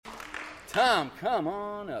Tom, come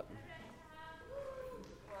on up.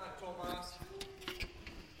 All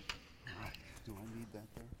right, do I need that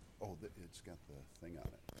there? Oh, it's got the thing on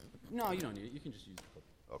it. No, you don't need it. You can just use the clip.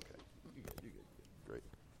 Okay. You good. Great.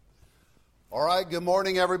 All right, good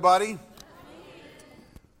morning, everybody.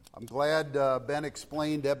 I'm glad Ben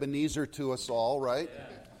explained Ebenezer to us all, right?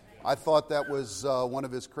 I thought that was one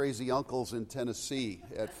of his crazy uncles in Tennessee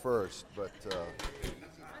at first, but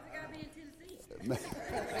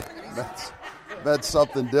that's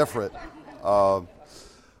something different. I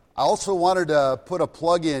also wanted to put a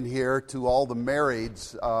plug in here to all the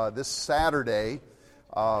marrieds this Saturday,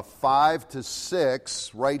 5 to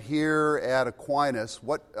 6, right here at Aquinas. I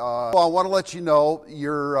want to let you know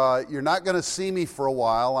you're not going to see me for a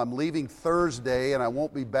while. I'm leaving Thursday, and I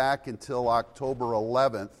won't be back until October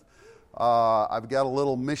 11th. I've got a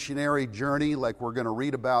little missionary journey like we're going to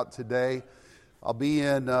read about today. I'll be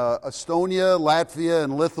in Estonia, Latvia,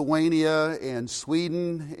 and Lithuania, and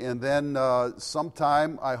Sweden, and then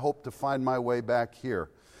sometime I hope to find my way back here.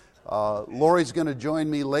 Lori's going to join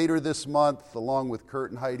me later this month, along with Kurt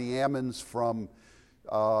and Heidi Ammons from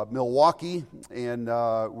Milwaukee, and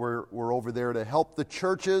we're over there to help the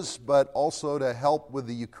churches, but also to help with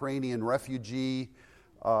the Ukrainian refugee,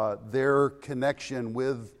 their connection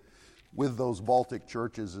with those Baltic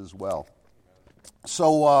churches as well.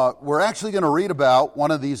 So we're actually going to read about one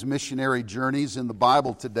of these missionary journeys in the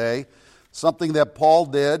Bible today, something that Paul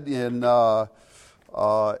did in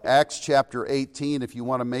Acts chapter 18. If you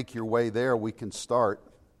want to make your way there, we can start.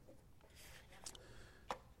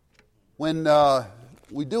 When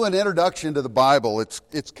we do an introduction to the Bible,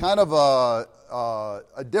 it's kind of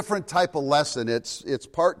a different type of lesson. It's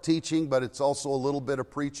part teaching, but it's also a little bit of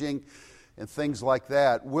preaching and things like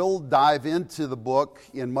that. We'll dive into the book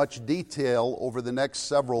in much detail over the next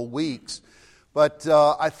several weeks. But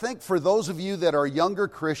I think for those of you that are younger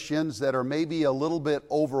Christians that are maybe a little bit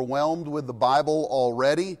overwhelmed with the Bible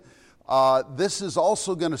already, this is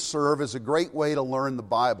also going to serve as a great way to learn the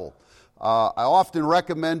Bible. I often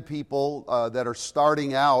recommend people that are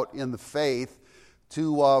starting out in the faith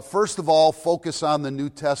to, first of all, focus on the New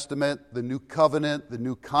Testament, the New Covenant, the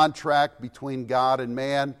New Contract between God and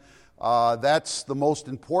man. That's the most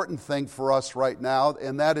important thing for us right now,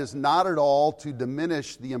 and that is not at all to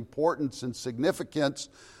diminish the importance and significance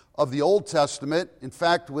of the Old Testament. In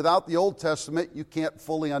fact, without the Old Testament, you can't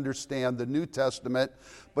fully understand the New Testament,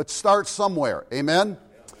 but start somewhere. Amen?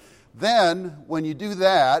 Then, when you do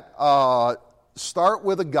that, start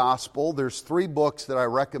with a gospel. There's 3 books that I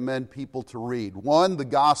recommend people to read. One, the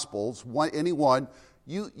Gospels. Any one.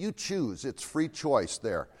 You choose. It's free choice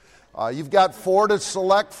there. You've got 4 to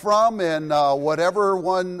select from, and whatever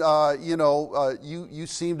one you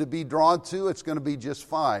seem to be drawn to, it's going to be just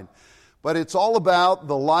fine. But it's all about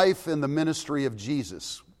the life and the ministry of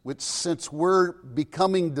Jesus, which, since we're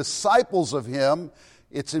becoming disciples of Him,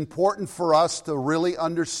 it's important for us to really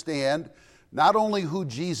understand not only who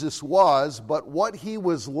Jesus was, but what He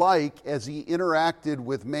was like as He interacted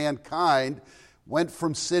with mankind, went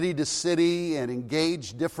from city to city and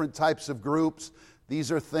engaged different types of groups.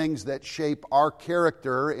 These are things that shape our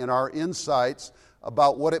character and our insights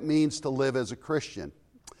about what it means to live as a Christian.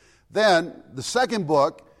 Then, the second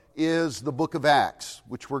book is the book of Acts,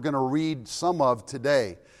 which we're going to read some of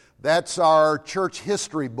today. That's our church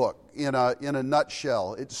history book in a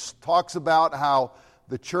nutshell. It talks about how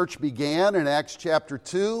the church began in Acts chapter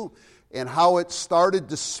 2 and how it started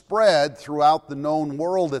to spread throughout the known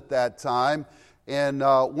world at that time, and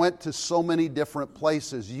went to so many different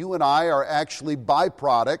places. You and I are actually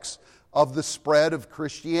byproducts of the spread of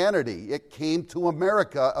Christianity. It came to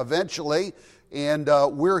America eventually, and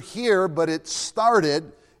we're here, but it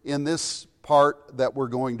started in this part that we're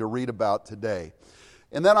going to read about today.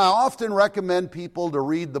 And then I often recommend people to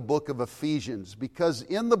read the book of Ephesians, because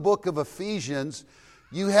in the book of Ephesians,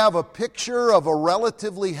 you have a picture of a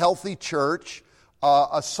relatively healthy church,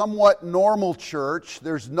 a somewhat normal church.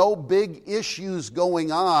 There's no big issues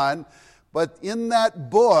going on, but in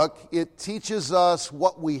that book, it teaches us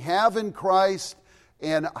what we have in Christ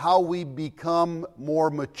and how we become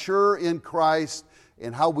more mature in Christ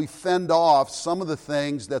and how we fend off some of the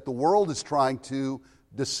things that the world is trying to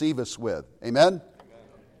deceive us with. Amen?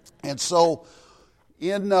 And so,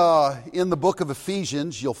 in the book of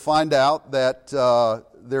Ephesians, you'll find out that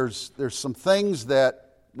there's some things that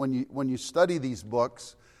when you study these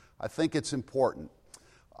books, I think it's important.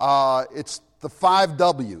 It's the 5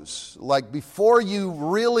 W's. Like, before you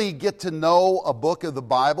really get to know a book of the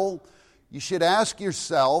Bible, you should ask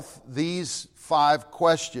yourself these 5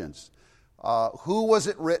 questions. Who was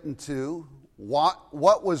it written to?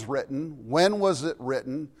 What was written? When was it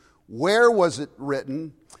written? Where was it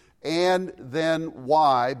written? and then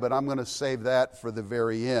why, but I'm going to save that for the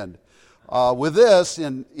very end. With this,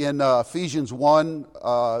 in Ephesians 1,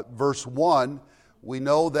 verse 1, we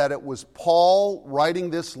know that it was Paul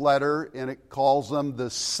writing this letter, and it calls them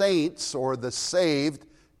the saints or the saved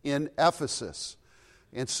in Ephesus.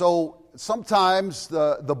 And so sometimes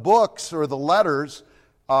the books or the letters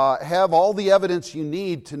have all the evidence you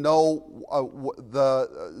need to know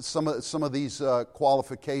some of these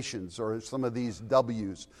qualifications or some of these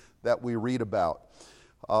W's that we read about.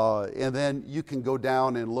 And then you can go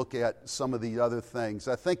down and look at some of the other things.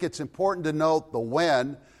 I think it's important to note the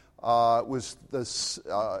when was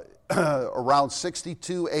around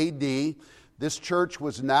 62 A.D. This church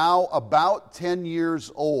was now about 10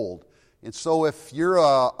 years old. And so if you're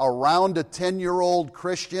around a 10-year-old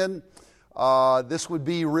Christian, this would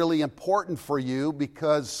be really important for you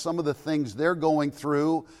because some of the things they're going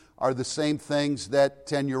through are the same things that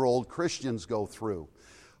 10-year-old Christians go through.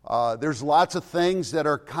 There's lots of things that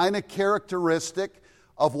are kind of characteristic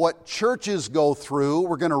of what churches go through.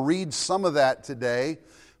 We're going to read some of that today,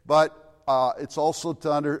 but it's also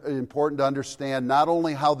important to understand not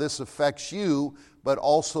only how this affects you, but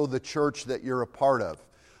also the church that you're a part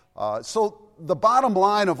of. So the bottom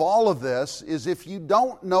line of all of this is if you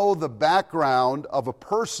don't know the background of a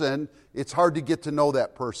person, it's hard to get to know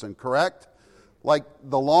that person, correct? Like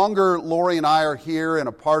the longer Lori and I are here and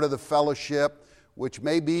a part of the fellowship, which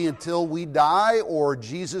may be until we die or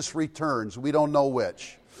Jesus returns. We don't know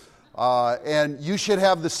which. And you should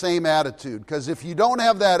have the same attitude, because if you don't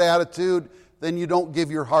have that attitude, then you don't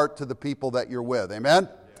give your heart to the people that you're with. Amen?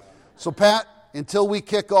 So Pat, until we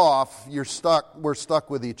kick off, we're stuck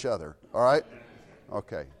with each other. All right?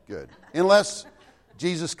 Okay, good. Unless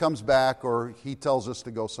Jesus comes back or he tells us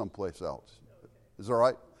to go someplace else. Is that all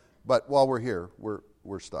right? But while we're here,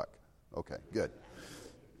 we're stuck. Okay, good.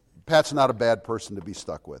 Pat's not a bad person to be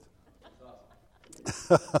stuck with.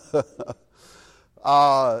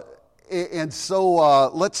 And so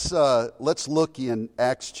let's look in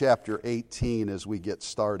Acts chapter 18 as we get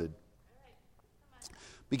started.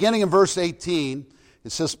 Beginning in verse 18,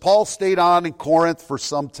 it says, Paul stayed on in Corinth for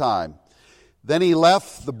some time. Then he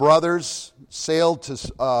left the brothers, sailed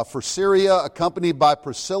for Syria, accompanied by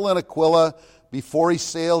Priscilla and Aquila. Before he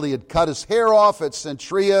sailed, he had cut his hair off at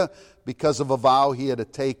Cenchrea because of a vow he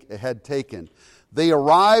had taken. They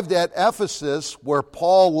arrived at Ephesus, where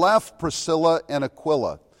Paul left Priscilla and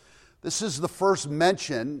Aquila. This is the first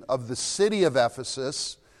mention of the city of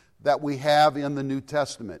Ephesus that we have in the New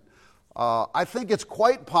Testament. I think it's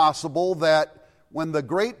quite possible that when the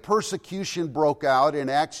great persecution broke out in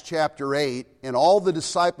Acts chapter 8, and all the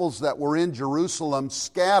disciples that were in Jerusalem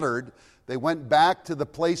scattered, they went back to the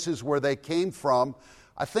places where they came from.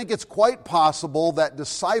 I think it's quite possible that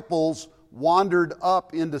disciples wandered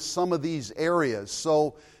up into some of these areas.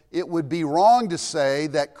 So it would be wrong to say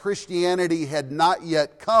that Christianity had not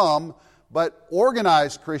yet come, but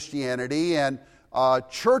organized Christianity and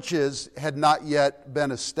churches had not yet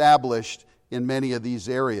been established in many of these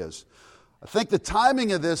areas. I think the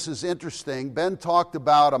timing of this is interesting. Ben talked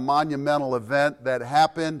about a monumental event that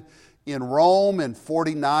happened in Rome in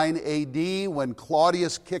 49 AD when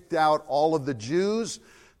Claudius kicked out all of the Jews.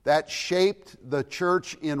 That shaped the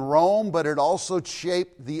church in Rome, but it also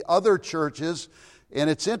shaped the other churches. And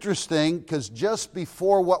it's interesting because just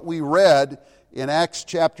before what we read in Acts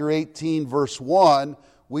chapter 18, verse 1,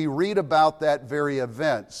 we read about that very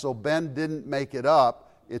event. So Ben didn't make it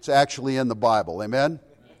up. It's actually in the Bible. Amen?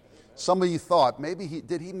 Some of you thought, maybe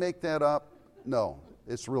did he make that up? No,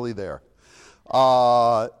 it's really there.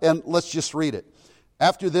 And let's just read it.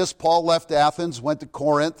 After this, Paul left Athens, went to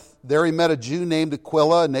Corinth. There he met a Jew named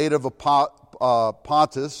Aquila, a native of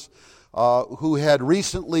Pontus, who had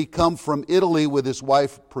recently come from Italy with his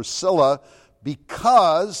wife Priscilla,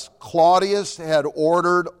 because Claudius had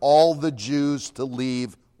ordered all the Jews to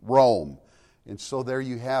leave Rome. And so there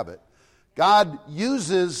you have it. God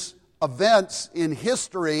uses events in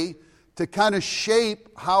history to kind of shape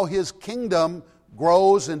how his kingdom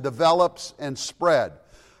grows and develops and spread.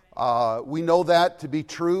 We know that to be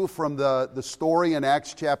true from the story in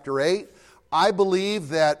Acts chapter 8. I believe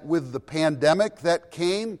that with the pandemic that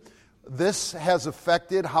came, this has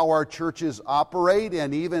affected how our churches operate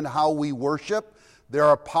and even how we worship. There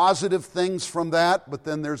are positive things from that, but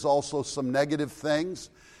then there's also some negative things.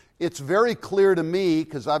 It's very clear to me,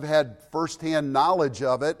 because I've had firsthand knowledge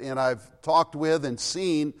of it, and I've talked with and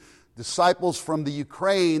seen disciples from the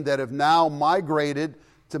Ukraine that have now migrated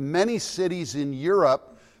to many cities in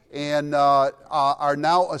Europe and are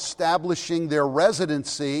now establishing their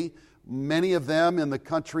residency, many of them in the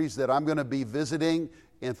countries that I'm going to be visiting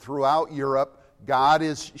and throughout Europe, God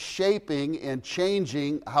is shaping and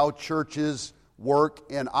changing how churches work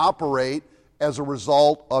and operate as a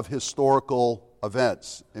result of historical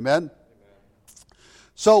events. Amen?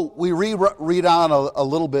 So we read on a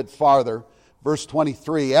little bit farther, verse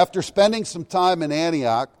 23. After spending some time in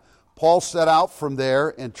Antioch, Paul set out from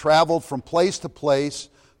there and traveled from place to place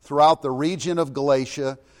throughout the region of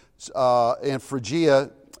Galatia and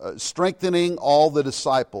Phrygia, strengthening all the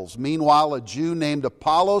disciples. Meanwhile, a Jew named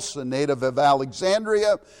Apollos, a native of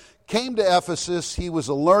Alexandria, came to Ephesus. He was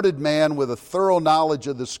a learned man with a thorough knowledge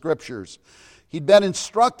of the Scriptures. He'd been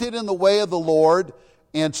instructed in the way of the Lord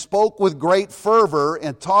and spoke with great fervor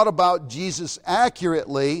and taught about Jesus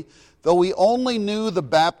accurately, though he only knew the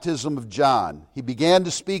baptism of John. He began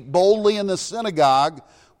to speak boldly in the synagogue.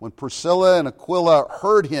 When Priscilla and Aquila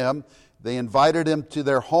heard him, they invited him to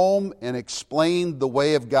their home and explained the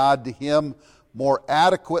way of God to him more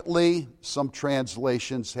adequately. Some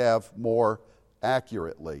translations have more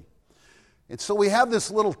accurately. And so we have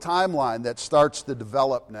this little timeline that starts to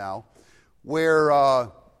develop now, where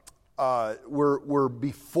we're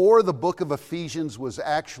before the book of Ephesians was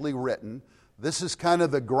actually written. This is kind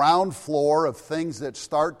of the ground floor of things that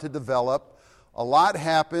start to develop. A lot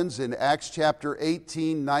happens in Acts chapter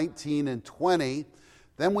 18, 19, and 20.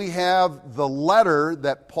 Then we have the letter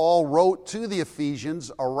that Paul wrote to the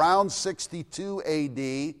Ephesians around 62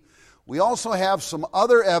 AD. We also have some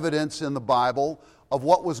other evidence in the Bible of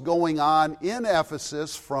what was going on in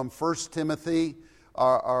Ephesus from 1 Timothy,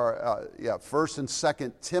 1 and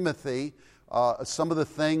 2 Timothy, some of the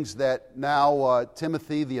things that now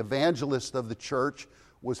Timothy, the evangelist of the church,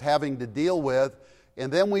 was having to deal with.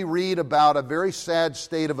 And then we read about a very sad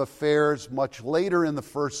state of affairs much later in the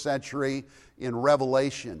first century in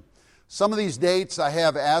Revelation. Some of these dates I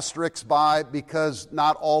have asterisks by because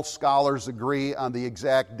not all scholars agree on the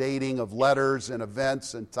exact dating of letters and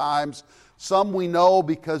events and times. Some we know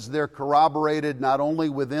because they're corroborated not only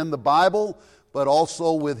within the Bible, but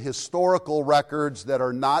also with historical records that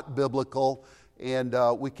are not biblical, and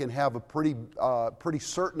we can have a pretty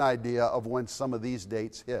certain idea of when some of these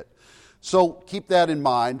dates hit. So keep that in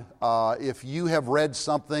mind. If you have read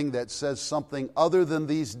something that says something other than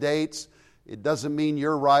these dates, it doesn't mean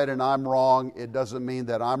you're right and I'm wrong. It doesn't mean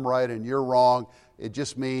that I'm right and you're wrong. It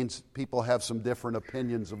just means people have some different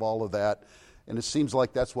opinions of all of that. And it seems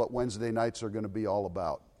like that's what Wednesday nights are going to be all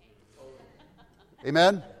about.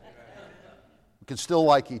 Amen? We can still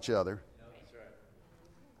like each other.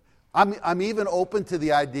 I'm even open to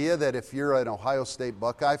the idea that if you're an Ohio State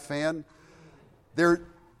Buckeye fan,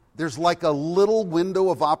 there's like a little window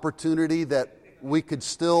of opportunity that we could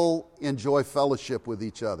still enjoy fellowship with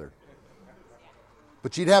each other.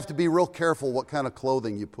 But you'd have to be real careful what kind of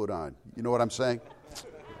clothing you put on. You know what I'm saying?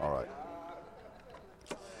 All right.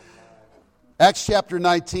 Acts chapter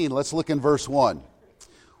 19, let's look in verse 1.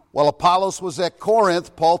 While Apollos was at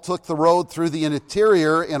Corinth, Paul took the road through the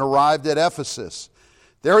interior and arrived at Ephesus.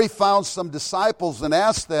 There he found some disciples and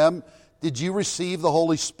asked them, "Did you receive the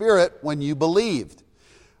Holy Spirit when you believed?"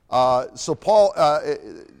 So Paul,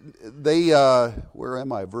 where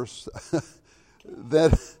am I? Verse,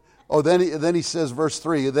 then he says, verse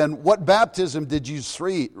 3, "Then what baptism did you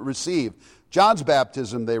receive?" "John's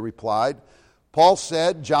baptism," they replied. Paul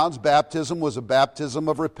said John's baptism was a baptism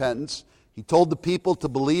of repentance. He told the people to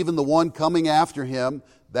believe in the one coming after him,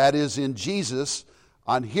 that is, in Jesus.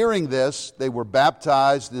 On hearing this, they were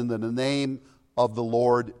baptized in the name of the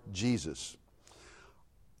Lord Jesus.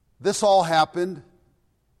 This all happened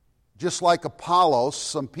just like Apollos,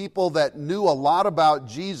 some people that knew a lot about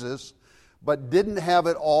Jesus but didn't have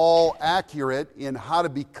it all accurate in how to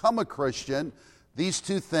become a Christian. These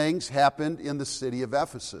two things happened in the city of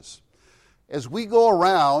Ephesus. As we go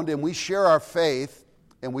around and we share our faith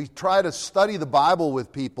and we try to study the Bible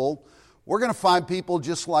with people, we're going to find people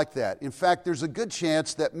just like that. In fact, there's a good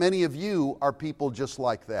chance that many of you are people just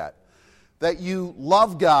like that. That you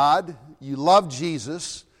love God, you love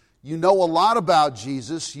Jesus, you know a lot about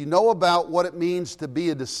Jesus, you know about what it means to be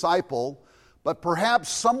a disciple, but perhaps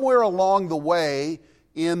somewhere along the way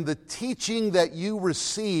in the teaching that you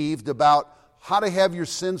received about how to have your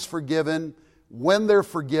sins forgiven, when they're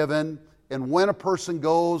forgiven, and when a person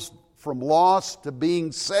goes from lost to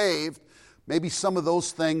being saved, maybe some of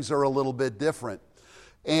those things are a little bit different.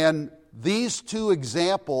 And these two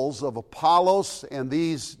examples of Apollos and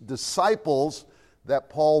these disciples that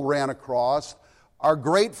Paul ran across are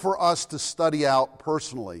great for us to study out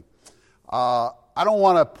personally. I don't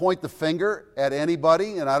want to point the finger at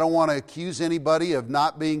anybody, and I don't want to accuse anybody of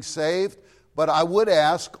not being saved, but I would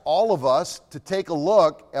ask all of us to take a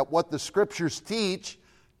look at what the Scriptures teach,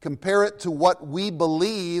 compare it to what we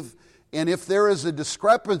believe, and if there is a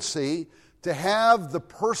discrepancy, to have the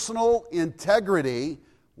personal integrity,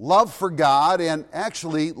 love for God, and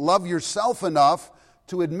actually love yourself enough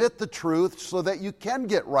to admit the truth so that you can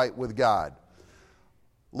get right with God.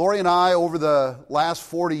 Lori and I, over the last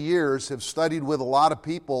 40 years, have studied with a lot of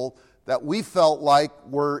people that we felt like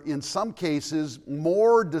were, in some cases,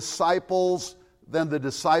 more disciples than the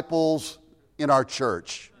disciples in our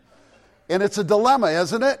church. And it's a dilemma,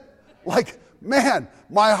 isn't it? Like, man,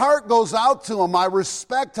 my heart goes out to them. I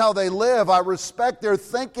respect how they live. I respect their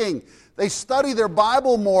thinking. They study their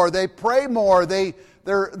Bible more. They pray more.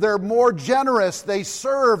 They're more generous. They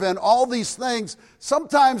serve and all these things,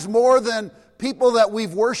 sometimes more than people that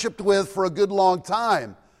we've worshiped with for a good long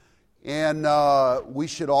time. And we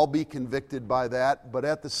should all be convicted by that. But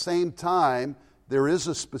at the same time, there is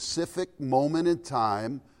a specific moment in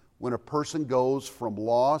time when a person goes from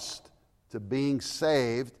lost to being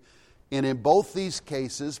saved. And in both these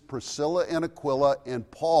cases, Priscilla and Aquila and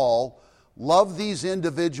Paul loved these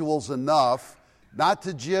individuals enough not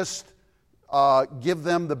to just give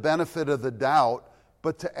them the benefit of the doubt,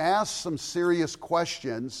 but to ask some serious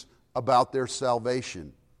questions about their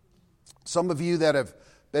salvation. Some of you that have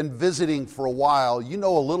been visiting for a while, you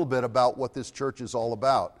know a little bit about what this church is all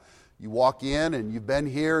about. You walk in and you've been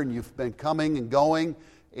here and you've been coming and going,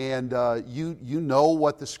 and you know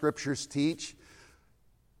what the Scriptures teach.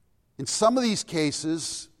 In some of these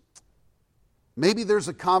cases, maybe there's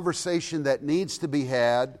a conversation that needs to be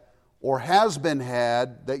had or has been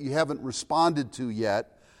had that you haven't responded to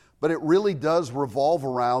yet, but it really does revolve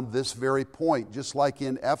around this very point. Just like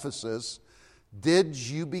in Ephesus, did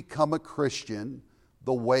you become a Christian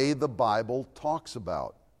the way the Bible talks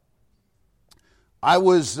about? I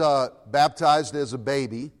was baptized as a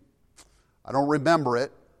baby. I don't remember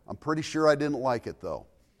it. I'm pretty sure I didn't like it, though.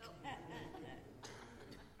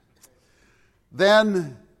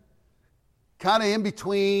 Then, kind of in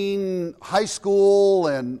between high school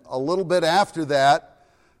and a little bit after that,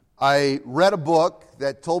 I read a book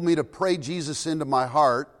that told me to pray Jesus into my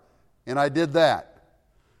heart, and I did that.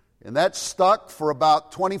 And that stuck for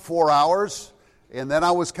about 24 hours, and then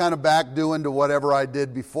I was kind of back doing to whatever I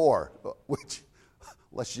did before, which,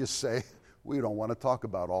 let's just say, we don't want to talk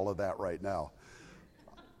about all of that right now.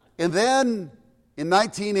 And then, in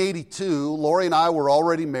 1982, Lori and I were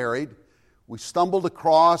already married. We stumbled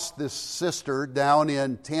across this sister down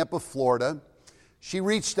in Tampa, Florida. She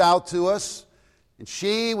reached out to us, and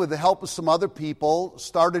she, with the help of some other people,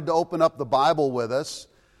 started to open up the Bible with us.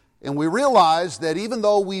 And we realized that even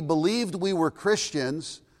though we believed we were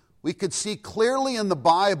Christians, we could see clearly in the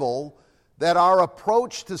Bible that our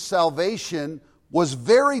approach to salvation was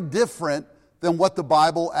very different than what the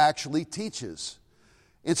Bible actually teaches.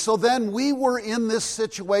 And so then we were in this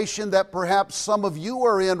situation that perhaps some of you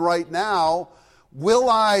are in right now. Will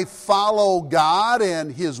I follow God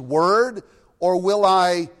and His Word, or will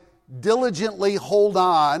I diligently hold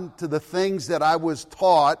on to the things that I was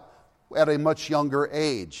taught at a much younger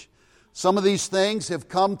age? Some of these things have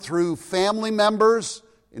come through family members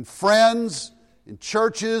and friends and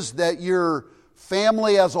churches that your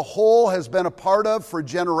family as a whole has been a part of for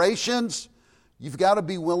generations. You've got to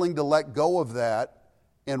be willing to let go of that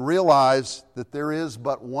and realize that there is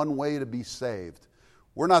but one way to be saved.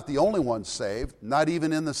 We're not the only ones saved, not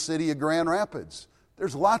even in the city of Grand Rapids.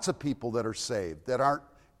 There's lots of people that are saved that aren't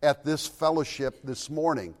at this fellowship this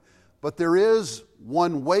morning. But there is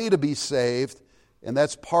one way to be saved, and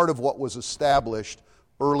that's part of what was established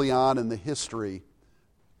early on in the history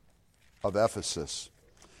of Ephesus.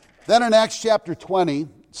 Then in Acts chapter 20,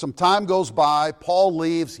 some time goes by, Paul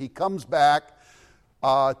leaves, he comes back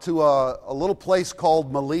to a little place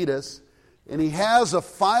called Miletus, and he has a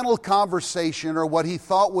final conversation, or what he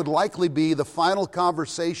thought would likely be the final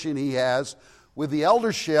conversation he has with the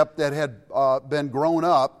eldership that had been grown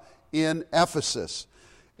up in Ephesus.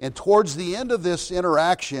 And towards the end of this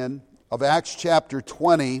interaction of Acts chapter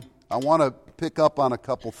 20, I want to pick up on a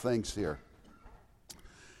couple things here.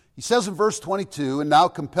 He says in verse 22, "And now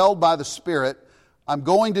compelled by the Spirit, I'm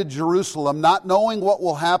going to Jerusalem, not knowing what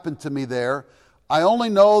will happen to me there. I only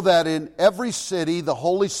know that in every city the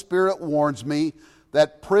Holy Spirit warns me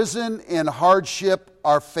that prison and hardship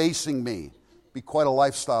are facing me." Be quite a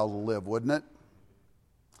lifestyle to live, wouldn't it?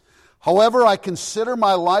 "However, I consider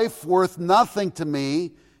my life worth nothing to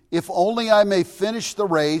me, if only I may finish the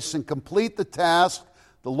race and complete the task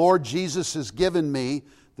the Lord Jesus has given me,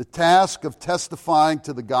 the task of testifying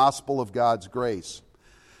to the gospel of God's grace.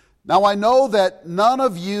 Now I know that none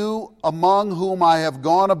of you among whom I have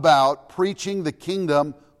gone about preaching the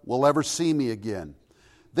kingdom will ever see me again.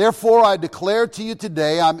 Therefore I declare to you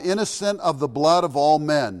today I'm innocent of the blood of all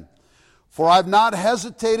men. For I've not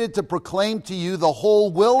hesitated to proclaim to you the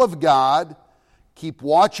whole will of God. Keep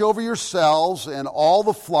watch over yourselves and all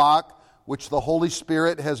the flock which the Holy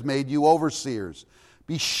Spirit has made you overseers.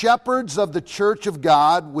 Be shepherds of the church of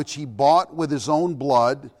God, which he bought with his own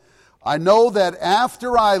blood. I know that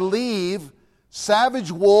after I leave,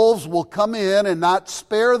 savage wolves will come in and not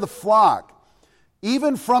spare the flock.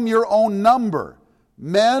 Even from your own number,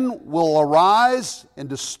 men will arise and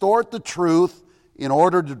distort the truth in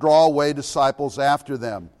order to draw away disciples after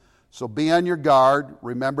them. So be on your guard.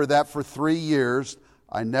 Remember that for 3 years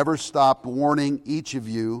I never stopped warning each of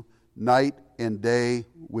you night and day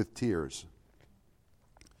with tears.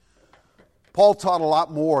 Paul taught a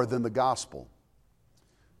lot more than the gospel.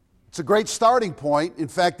 It's a great starting point. In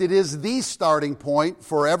fact, it is the starting point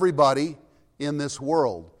for everybody in this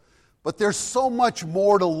world. But there's so much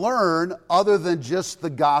more to learn other than just the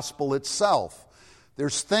gospel itself.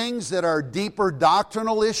 There's things that are deeper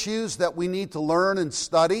doctrinal issues that we need to learn and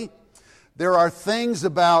study. There are things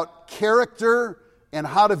about character and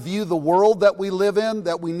how to view the world that we live in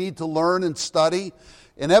that we need to learn and study.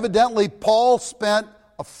 And evidently, Paul spent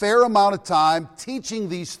a fair amount of time teaching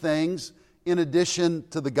these things in addition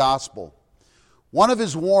to the gospel. One of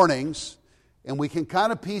his warnings, and we can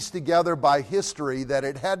kind of piece together by history that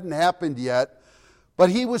it hadn't happened yet, but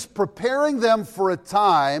he was preparing them for a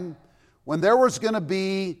time when there was going to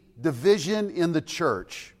be division in the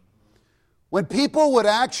church. When people would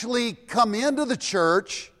actually come into the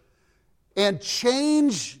church and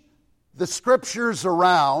change the scriptures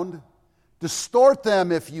around, distort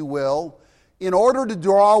them, if you will, in order to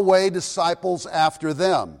draw away disciples after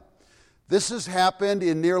them. This has happened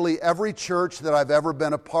in nearly every church that I've ever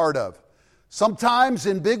been a part of. Sometimes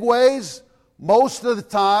in big ways, most of the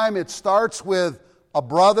time it starts with a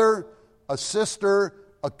brother, a sister,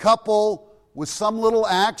 a couple with some little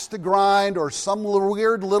axe to grind or some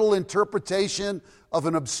weird little interpretation of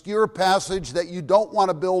an obscure passage that you don't want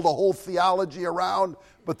to build a whole theology around,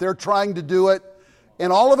 but they're trying to do it.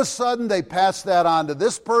 And all of a sudden they pass that on to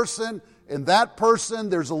this person and that person.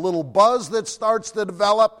 There's a little buzz that starts to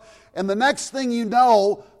develop. And the next thing you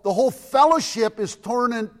know, the whole fellowship is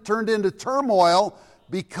turned into turmoil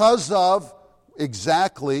because of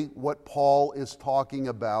exactly what Paul is talking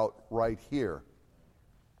about right here.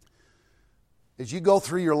 As you go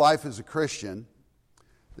through your life as a Christian,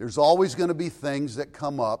 there's always going to be things that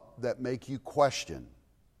come up that make you question.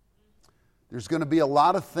 There's going to be a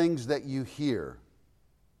lot of things that you hear.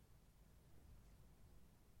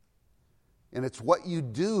 And it's what you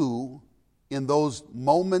do in those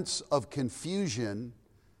moments of confusion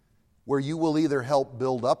where you will either help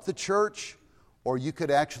build up the church or you could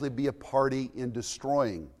actually be a party in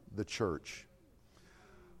destroying the church.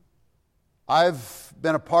 I've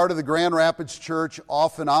been a part of the Grand Rapids Church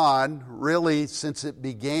off and on, really since it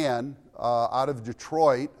began out of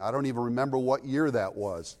Detroit. I don't even remember what year that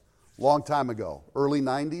was. Long time ago. Early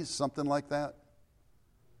 90s, something like that.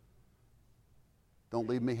 Don't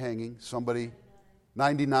leave me hanging. Somebody,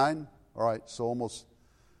 99? All right, so almost,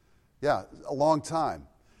 a long time.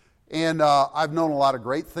 And I've known a lot of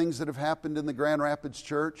great things that have happened in the Grand Rapids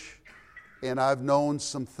Church. And I've known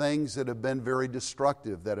some things that have been very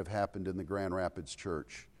destructive that have happened in the Grand Rapids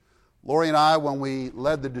Church. Lori and I, when we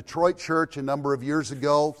led the Detroit church a number of years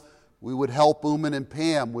ago, we would help Ooman and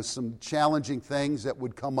Pam with some challenging things that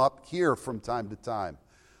would come up here from time to time.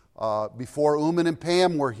 Before Ooman and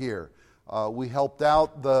Pam were here, we helped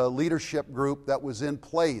out the leadership group that was in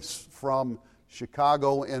place from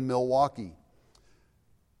Chicago and Milwaukee.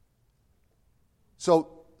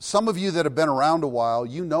 So some of you that have been around a while,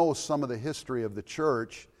 you know some of the history of the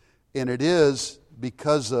church, and it is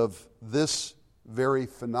because of this very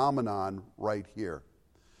phenomenon right here.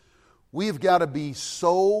 We've got to be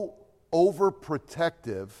so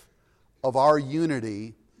overprotective of our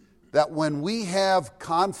unity that when we have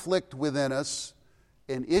conflict within us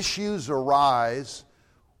and issues arise,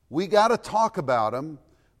 we got to talk about them,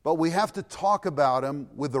 but we have to talk about them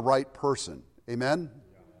with the right person. Amen?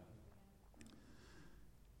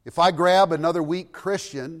 If I grab another weak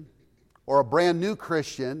Christian or a brand new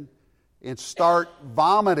Christian and start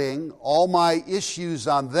vomiting all my issues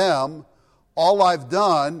on them, all I've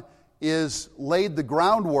done is laid the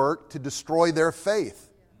groundwork to destroy their faith.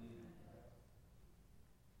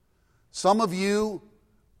 Some of you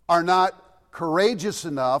are not courageous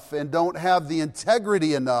enough and don't have the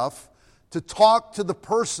integrity enough to talk to the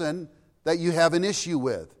person that you have an issue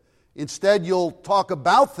with. Instead, you'll talk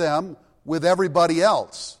about them with everybody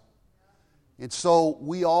else. And so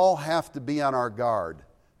we all have to be on our guard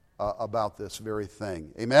about this very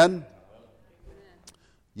thing. Amen?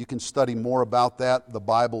 You can study more about that. The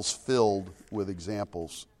Bible's filled with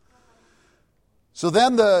examples. So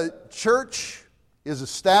then the church is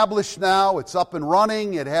established now. It's up and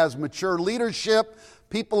running. It has mature leadership.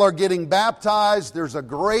 People are getting baptized. There's a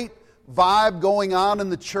great vibe going on in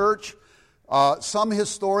the church. Some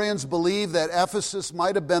historians believe that Ephesus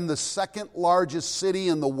might have been the second largest city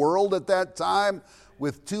in the world at that time,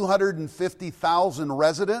 with 250,000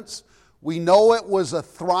 residents. We know it was a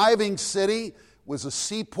thriving city, it was a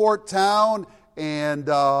seaport town, and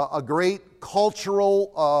a great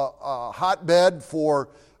cultural hotbed for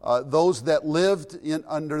those that lived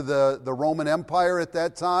under the Roman Empire at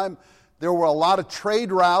that time. There were a lot of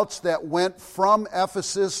trade routes that went from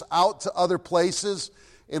Ephesus out to other places.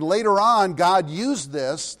 And later on, God used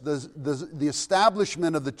this, the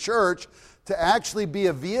establishment of the church, to actually be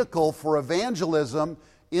a vehicle for evangelism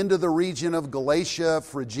into the region of Galatia,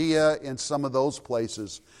 Phrygia, and some of those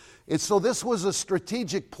places. And so this was a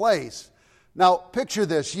strategic place. Now, picture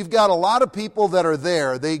this. You've got a lot of people that are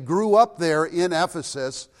there. They grew up there in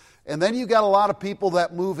Ephesus. And then you've got a lot of people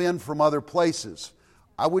that move in from other places.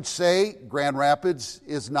 I would say Grand Rapids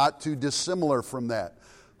is not too dissimilar from that.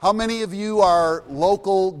 How many of you are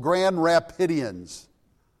local Grand Rapidians?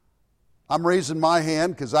 I'm raising my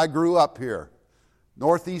hand because I grew up here.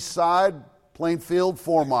 Northeast side, Plainfield,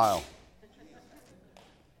 4 Mile.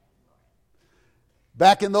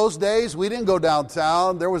 Back in those days, we didn't go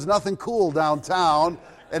downtown. There was nothing cool downtown.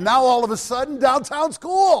 And now all of a sudden, downtown's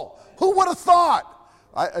cool. Who would have thought?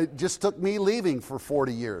 It just took me leaving for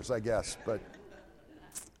 40 years, I guess.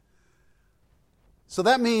 So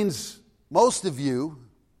that means most of you,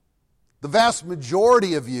 the vast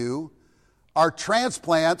majority of you, are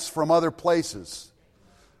transplants from other places.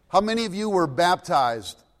 How many of you were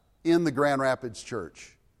baptized in the Grand Rapids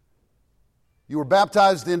Church? You were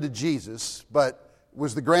baptized into Jesus, but it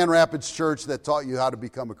was the Grand Rapids Church that taught you how to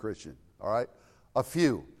become a Christian, all right? A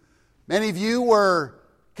few. Many of you were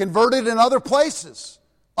converted in other places,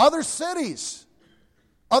 other cities,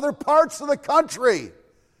 other parts of the country.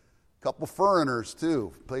 A couple foreigners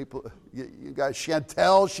too. People, you guys,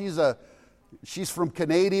 Chantel, she's from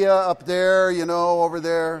Canada up there, over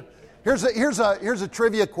there. Here's a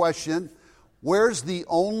trivia question. Where's the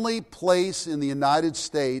only place in the United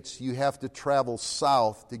States you have to travel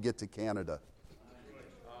south to get to Canada?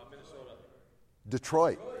 Minnesota.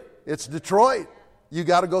 Detroit. It's Detroit. You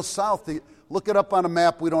got to go south. Look it up on a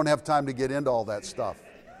map. We don't have time to get into all that stuff.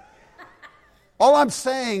 All I'm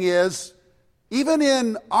saying is, even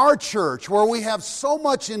in our church, where we have so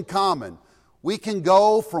much in common, we can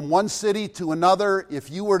go from one city to another. If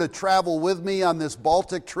you were to travel with me on this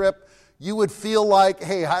Baltic trip, you would feel like,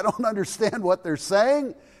 hey, I don't understand what they're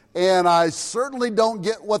saying, and I certainly don't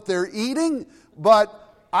get what they're eating,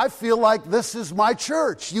 but I feel like this is my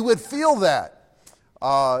church. You would feel that.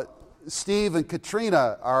 Steve and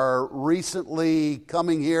Katrina are recently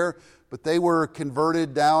coming here, but they were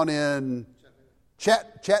converted down in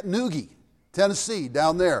Chattanooga, Tennessee,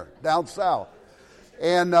 down there, down south.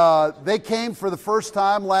 And they came for the first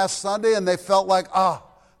time last Sunday, and they felt like,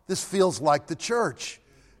 this feels like the church.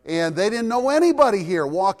 And they didn't know anybody here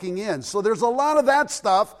walking in. So there's a lot of that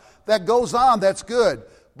stuff that goes on that's good.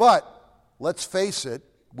 But let's face it,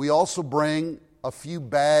 we also bring a few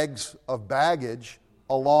bags of baggage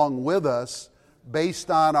along with us based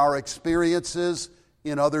on our experiences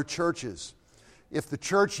in other churches. If the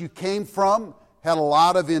church you came from had a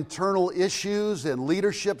lot of internal issues and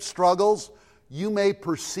leadership struggles, you may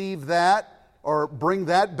perceive that or bring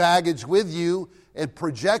that baggage with you and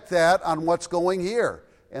project that on what's going here.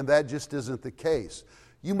 And that just isn't the case.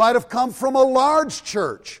 You might have come from a large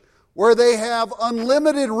church where they have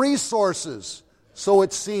unlimited resources, so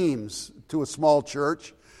it seems to a small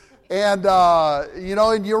church. And,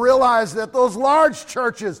 and you realize that those large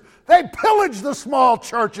churches, they pillage the small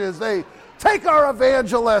churches. They take our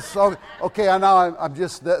evangelists. Okay, now I'm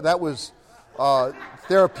just, that was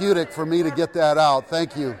therapeutic for me to get that out.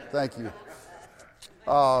 Thank you.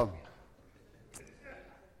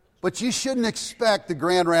 But you shouldn't expect the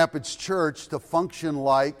Grand Rapids Church to function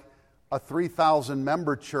like a 3,000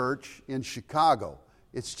 member church in Chicago.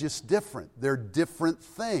 It's just different. They're different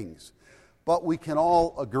things. But we can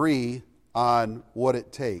all agree on what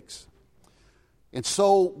it takes. And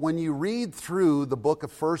so when you read through the book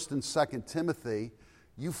of 1st and 2nd Timothy,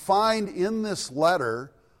 you find in this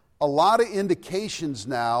letter a lot of indications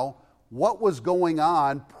now what was going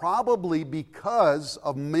on, probably because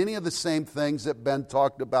of many of the same things that Ben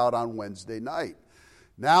talked about on Wednesday night.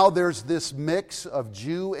 Now there's this mix of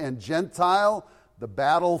Jew and Gentile, the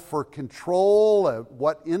battle for control,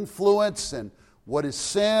 what influence and what is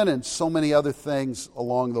sin, and so many other things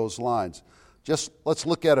along those lines. Just let's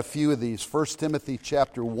look at a few of these. 1 Timothy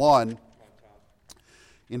chapter 1,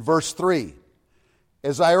 in verse 3.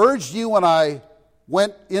 As I urged you when I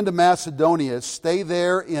went into Macedonia, stay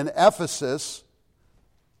there in Ephesus,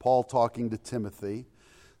 Paul talking to Timothy,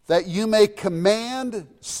 that you may command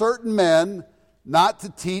certain men not to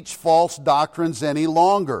teach false doctrines any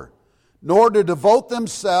longer, nor to devote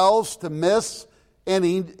themselves to myths and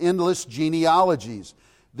endless genealogies.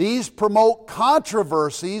 These promote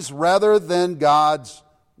controversies rather than God's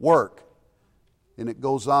work. And it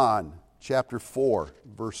goes on, chapter 4,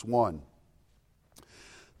 verse 1.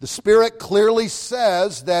 The Spirit clearly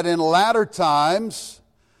says that in latter times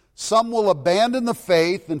some will abandon the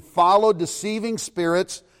faith and follow deceiving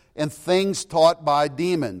spirits and things taught by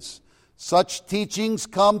demons. Such teachings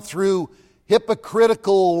come through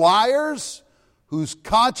hypocritical liars whose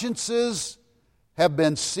consciences have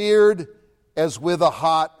been seared as with a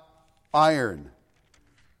hot iron.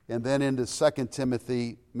 And then into 2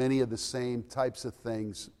 Timothy, many of the same types of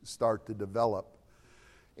things start to develop.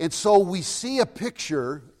 And so we see a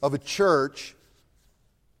picture of a church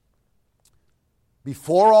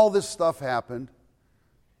before all this stuff happened,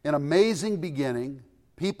 an amazing beginning,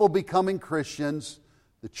 people becoming Christians,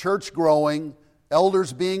 the church growing,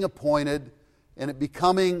 elders being appointed, and it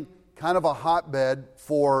becoming kind of a hotbed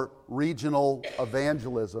for regional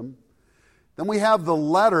evangelism. Then we have the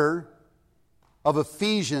letter of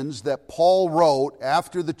Ephesians that Paul wrote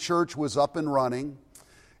after the church was up and running.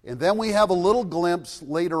 And then we have a little glimpse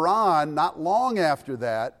later on, not long after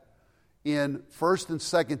that, in 1st and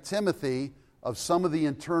 2nd Timothy of some of the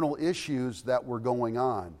internal issues that were going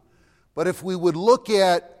on. But if we would look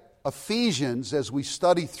at Ephesians as we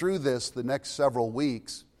study through this the next several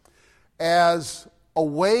weeks, as a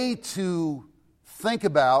way to think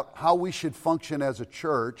about how we should function as a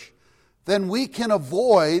church, then we can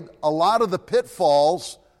avoid a lot of the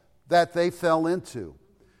pitfalls that they fell into.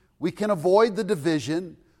 We can avoid the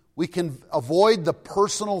division. We can avoid the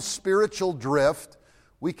personal spiritual drift.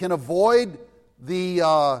 We can avoid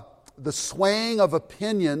the swaying of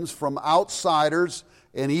opinions from outsiders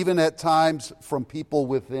and even at times from people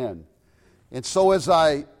within. And so as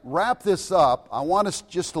I wrap this up, I want us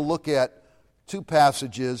just to look at two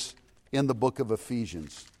passages in the book of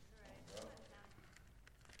Ephesians.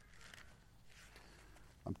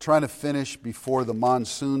 I'm trying to finish before the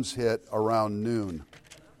monsoons hit around noon.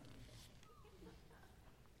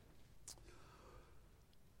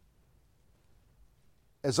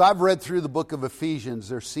 As I've read through the book of Ephesians,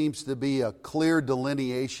 there seems to be a clear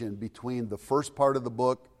delineation between the first part of the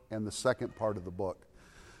book and the second part of the book.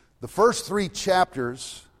 The first 3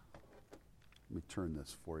 chapters, let me turn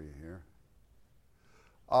this for you here,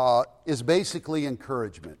 is basically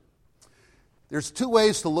encouragement. There's 2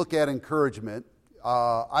 ways to look at encouragement.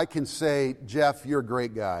 I can say, Jeff, you're a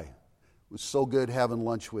great guy. It was so good having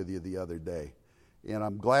lunch with you the other day. And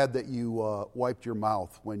I'm glad that you wiped your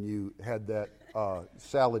mouth when you had that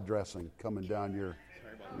salad dressing coming down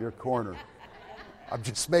your corner. I'm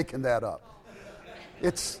just making that up.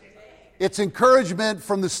 It's encouragement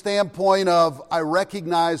from the standpoint of, I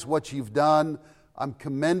recognize what you've done. I'm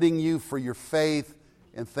commending you for your faith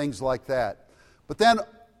and things like that. But then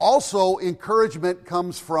also encouragement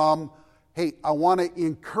comes from, hey, I want to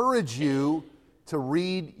encourage you to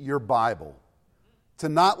read your Bible, to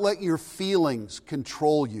not let your feelings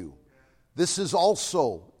control you. This is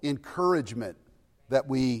also encouragement that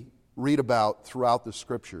we read about throughout the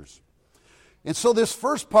Scriptures. And so this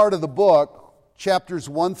first part of the book, chapters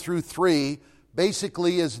 1 through 3,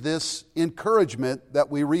 basically is this encouragement that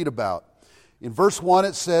we read about. In verse 1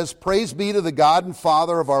 it says, "Praise be to the God and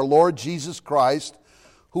Father of our Lord Jesus Christ,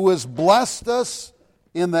 who has blessed us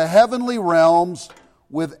in the heavenly realms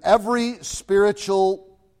with every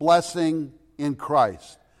spiritual blessing in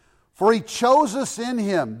Christ. For He chose us in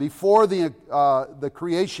Him before the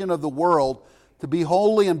creation of the world to be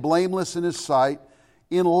holy and blameless in His sight.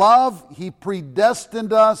 In love, He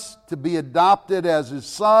predestined us to be adopted as His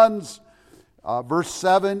sons." Verse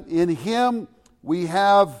 7, "In Him we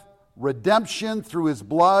have redemption through His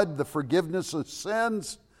blood, the forgiveness of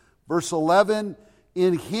sins." Verse 11,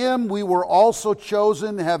 "In Him we were also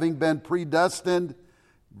chosen, having been predestined."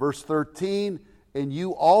 Verse 13, "And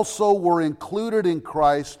you also were included in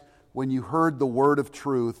Christ when you heard the word of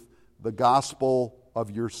truth, the gospel of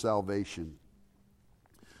your salvation."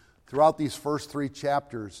 Throughout these first 3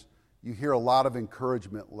 chapters, you hear a lot of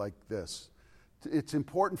encouragement like this. It's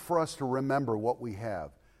important for us to remember what we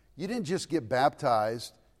have. You didn't just get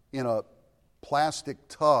baptized in a plastic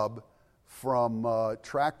tub from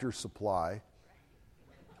Tractor Supply.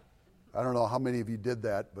 I don't know how many of you did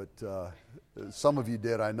that, but some of you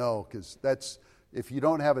did, I know, because if you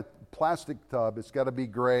don't have a plastic tub, it's got to be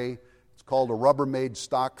gray. It's called a Rubbermaid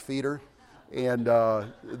stock feeder. And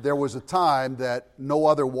there was a time that no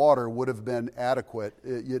other water would have been adequate.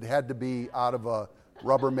 It had to be out of a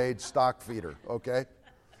Rubbermaid stock feeder, okay?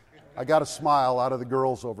 I got a smile out of the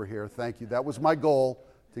girls over here. Thank you. That was my goal,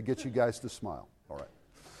 to get you guys to smile. All right.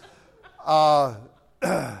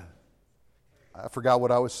 I forgot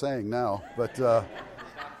what I was saying now, but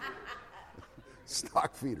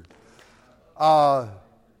stock feeder.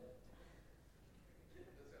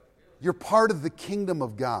 You're part of the kingdom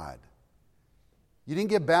of God. You didn't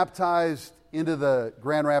get baptized into the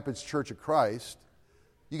Grand Rapids Church of Christ.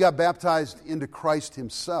 You got baptized into Christ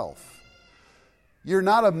himself. You're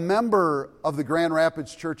not a member of the Grand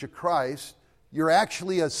Rapids Church of Christ. You're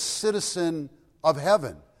actually a citizen of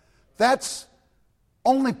heaven. That's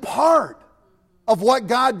only part of what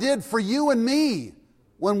God did for you and me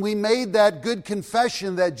when we made that good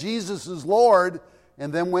confession that Jesus is Lord,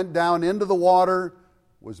 and then went down into the water,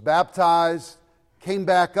 was baptized, came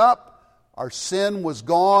back up. Our sin was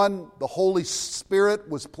gone. The Holy Spirit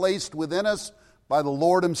was placed within us by the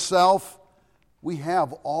Lord himself. We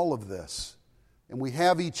have all of this. And we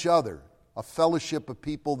have each other, a fellowship of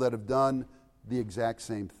people that have done the exact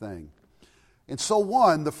same thing. And so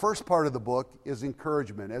the first part of the book is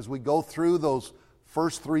encouragement. As we go through those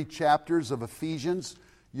first 3 chapters of Ephesians,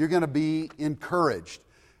 you're going to be encouraged.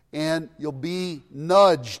 And you'll be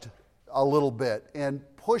nudged a little bit and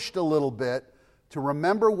pushed a little bit to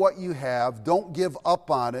remember what you have. Don't give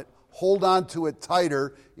up on it. Hold on to it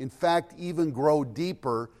tighter. In fact, even grow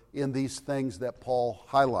deeper in these things that Paul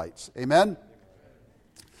highlights. Amen?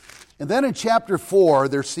 And then in chapter 4,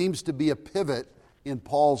 there seems to be a pivot in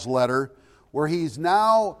Paul's letter where he's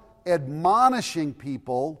now admonishing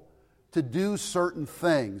people to do certain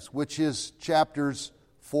things, which is chapters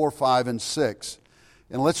 4, 5, and 6.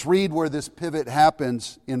 And let's read where this pivot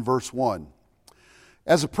happens in verse 1.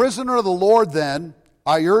 As a prisoner of the Lord, then,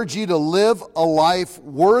 I urge you to live a life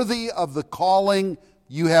worthy of the calling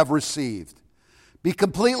you have received. Be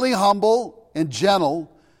completely humble and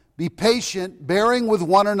gentle. Be patient, bearing with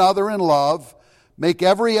one another in love. Make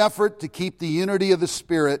every effort to keep the unity of the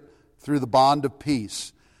Spirit through the bond of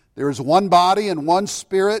peace. There is one body and one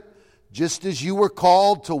Spirit, just as you were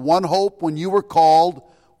called to one hope when you were called,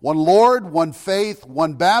 one Lord, one faith,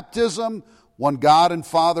 one baptism, one God and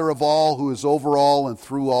Father of all, who is over all and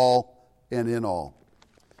through all and in all.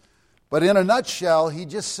 But in a nutshell, he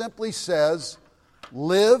just simply says,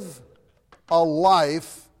 live a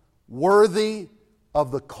life worthy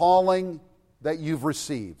of the calling that you've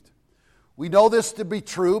received. We know this to be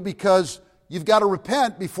true because you've got to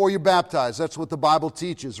repent before you're baptized. That's what the Bible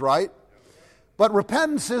teaches, right? But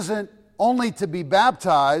repentance isn't only to be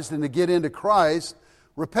baptized and to get into Christ.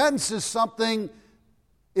 Repentance is something,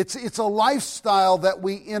 it's a lifestyle that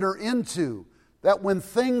we enter into. That when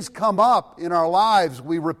things come up in our lives,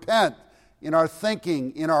 we repent in our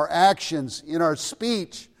thinking, in our actions, in our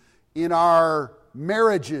speech, in our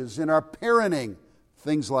marriages, in our parenting,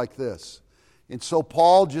 things like this. And so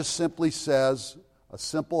Paul just simply says, a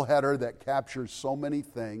simple header that captures so many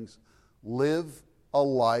things, live a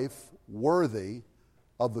life worthy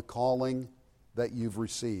of the calling that you've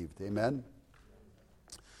received. Amen?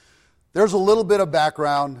 There's a little bit of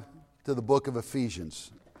background to the book of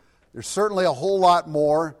Ephesians. There's certainly a whole lot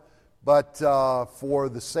more, but for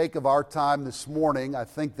the sake of our time this morning, I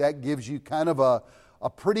think that gives you kind of a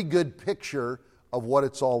pretty good picture of what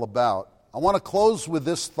it's all about. I want to close with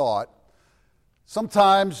this thought.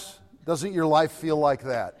 Sometimes, doesn't your life feel like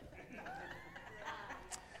that?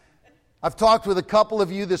 I've talked with a couple of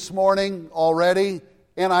you this morning already,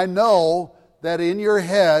 and I know that in your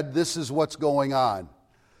head, this is what's going on.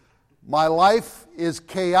 My life is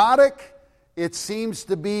chaotic. It seems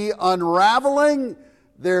to be unraveling.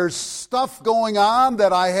 There's stuff going on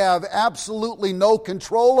that I have absolutely no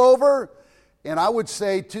control over. And I would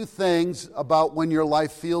say 2 things about when your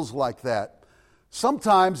life feels like that.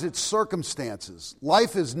 Sometimes it's circumstances.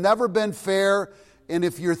 Life has never been fair. And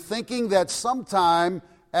if you're thinking that sometime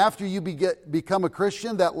after you become a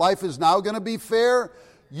Christian that life is now going to be fair,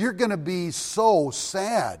 you're going to be so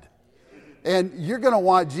sad. And you're going to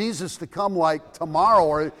want Jesus to come like tomorrow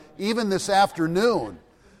or even this afternoon.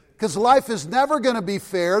 Because life is never going to be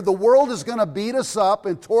fair. The world is going to beat us up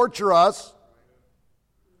and torture us.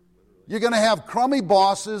 You're going to have crummy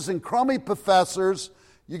bosses and crummy professors.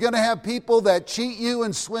 You're going to have people that cheat you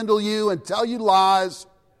and swindle you and tell you lies.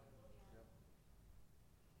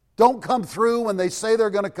 Don't come through when they say they're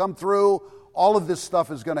going to come through. All of this stuff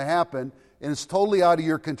is going to happen. And it's totally out of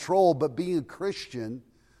your control. But being a Christian,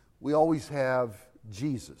 we always have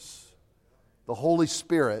Jesus, the Holy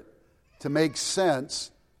Spirit, to make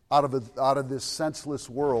sense out of this senseless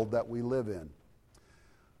world that we live in.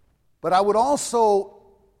 But I would also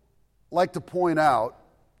like to point out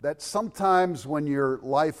that sometimes when your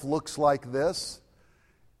life looks like this,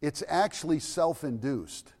 it's actually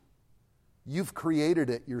self-induced. You've created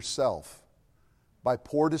it yourself by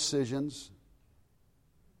poor decisions,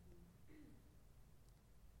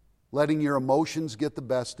 letting your emotions get the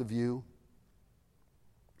best of you,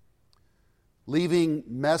 leaving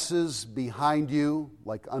messes behind you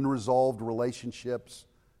like unresolved relationships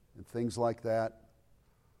and things like that,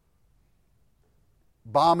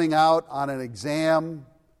 bombing out on an exam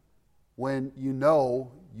when you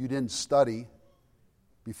know you didn't study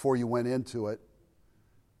before you went into it.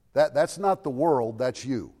 That's not the world, that's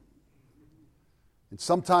you. And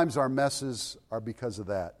sometimes our messes are because of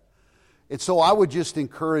that. And so I would just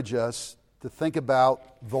encourage us to think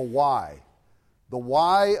about the why. The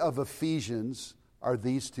why of Ephesians are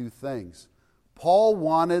these two things. Paul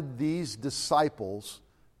wanted these disciples,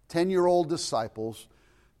 10-year-old disciples,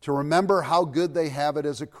 to remember how good they have it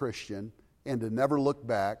as a Christian and to never look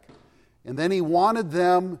back. And then he wanted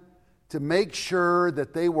them to make sure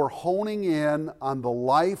that they were honing in on the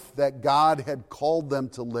life that God had called them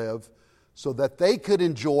to live so that they could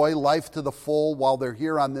enjoy life to the full while they're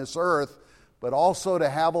here on this earth, but also to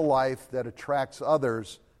have a life that attracts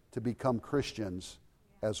others to become Christians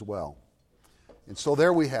as well. And so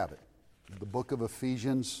there we have it, the book of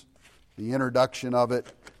Ephesians, the introduction of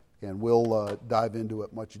it, and we'll dive into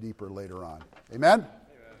it much deeper later on. Amen?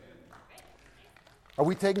 Are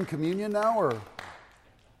we taking communion now, or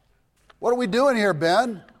what are we doing here,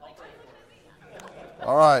 Ben?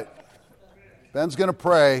 All right. Ben's going to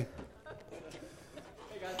pray.